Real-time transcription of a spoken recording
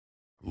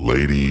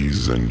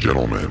Ladies and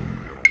gentlemen,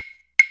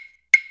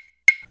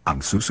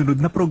 ang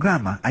susunod na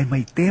programa ay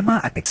may tema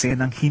at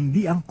eksenang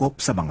hindi angkop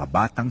sa mga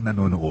batang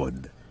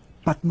nanonood.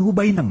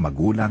 Patnubay ng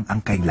magulang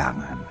ang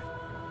kailangan.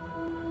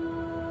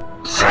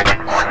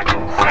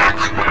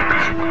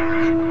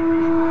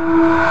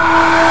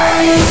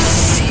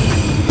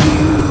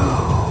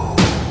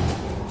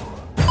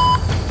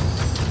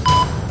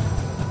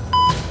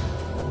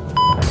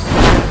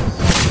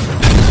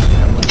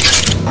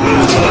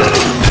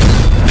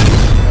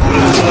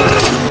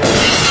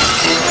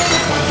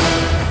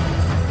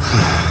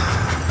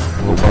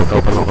 Bata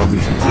pa lang kami.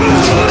 Hindi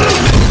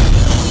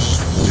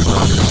pa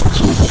kami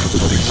napagsubok na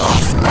dumating sa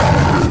akin.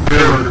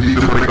 Pero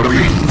nandito pa rin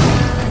kami.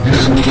 Hindi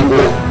sumusuko.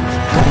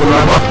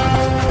 Magmalaman.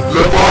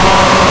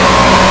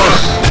 Labas!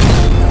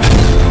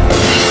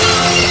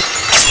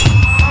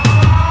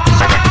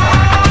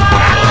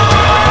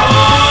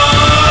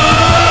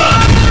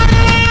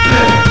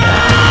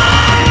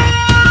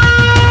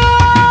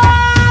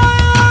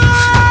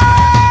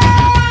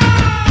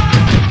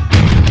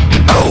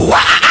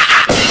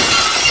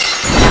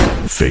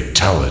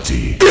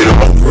 Fatality. Get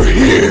over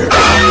here!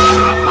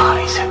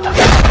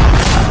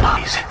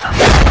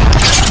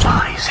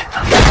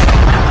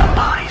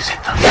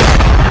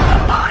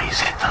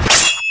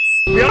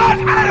 You're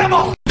an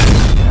animal!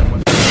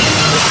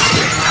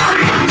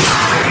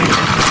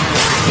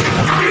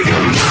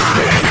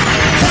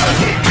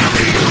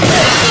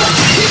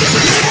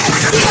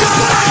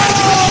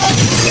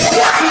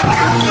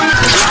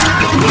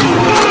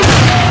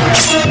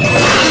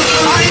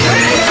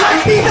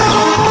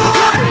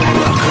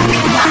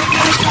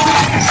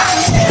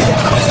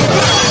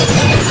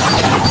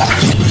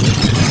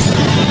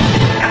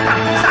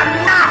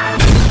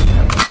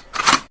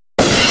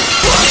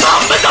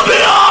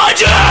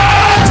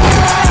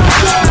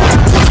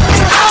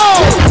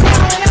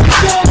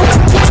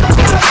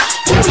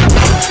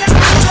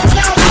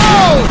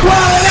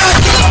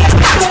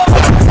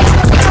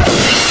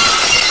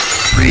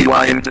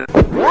 Rewind.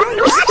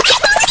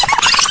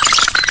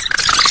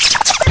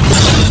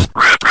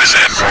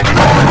 Represent.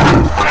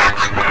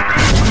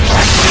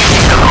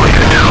 All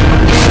you do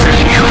is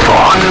you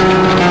fought.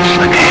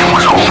 The game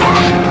was over.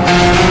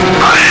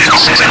 I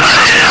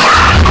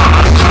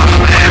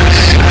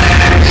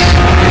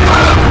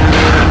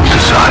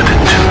decided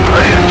to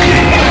play a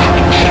game.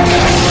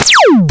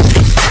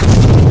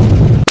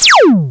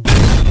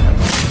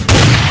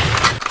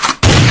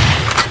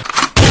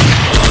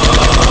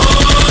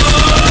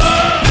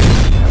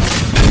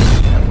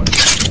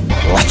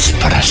 Let's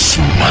put a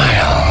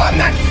smile on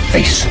that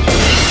face.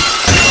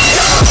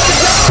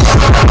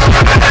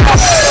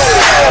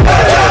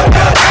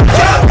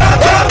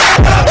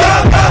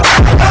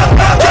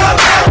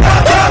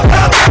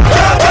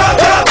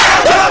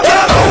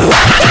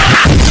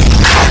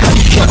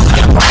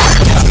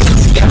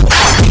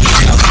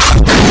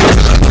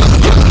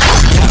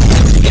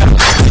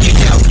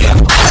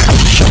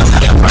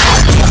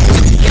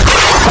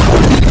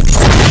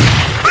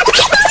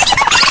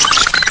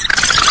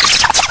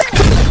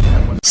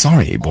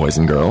 Sorry, boys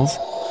and girls.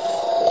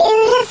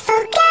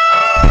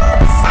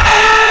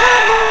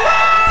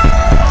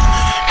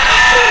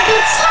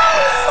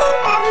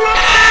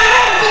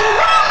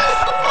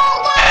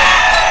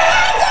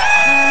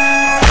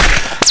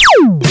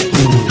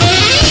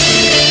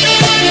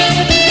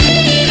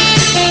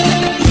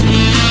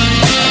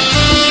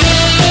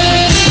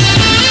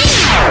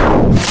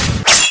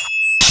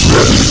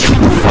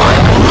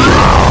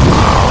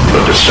 The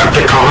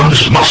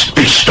Decepticons must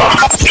be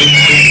stopped.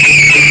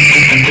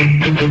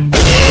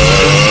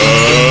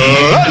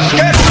 Let's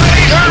get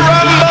ready to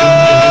rumble!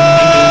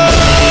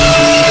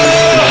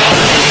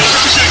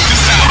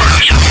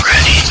 Are you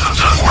ready?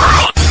 The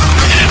world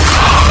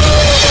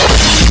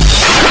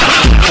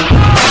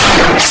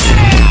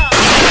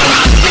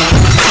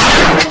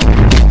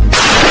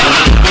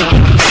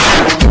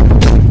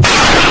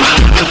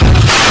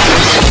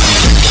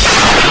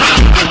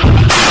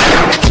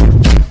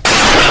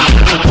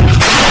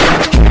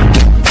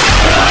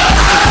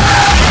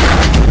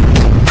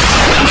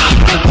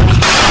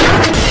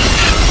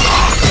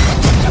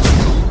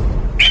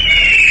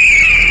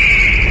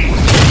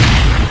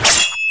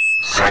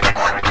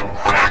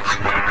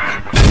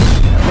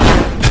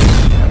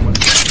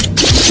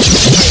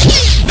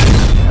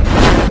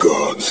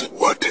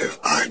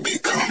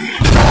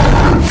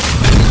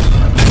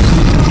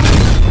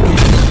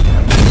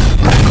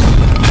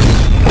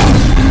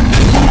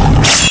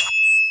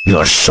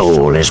Your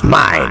soul is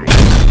mine.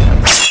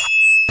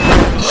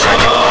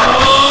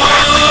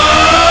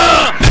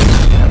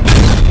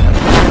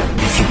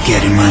 If you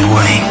get in my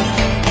way,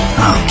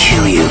 I'll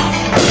kill you.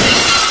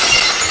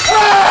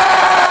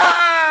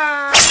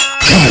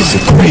 God's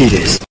the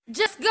greatest.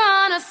 Just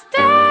gonna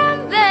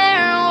stand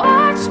there and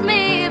watch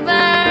me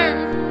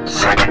burn.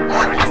 It's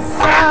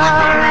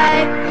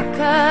alright.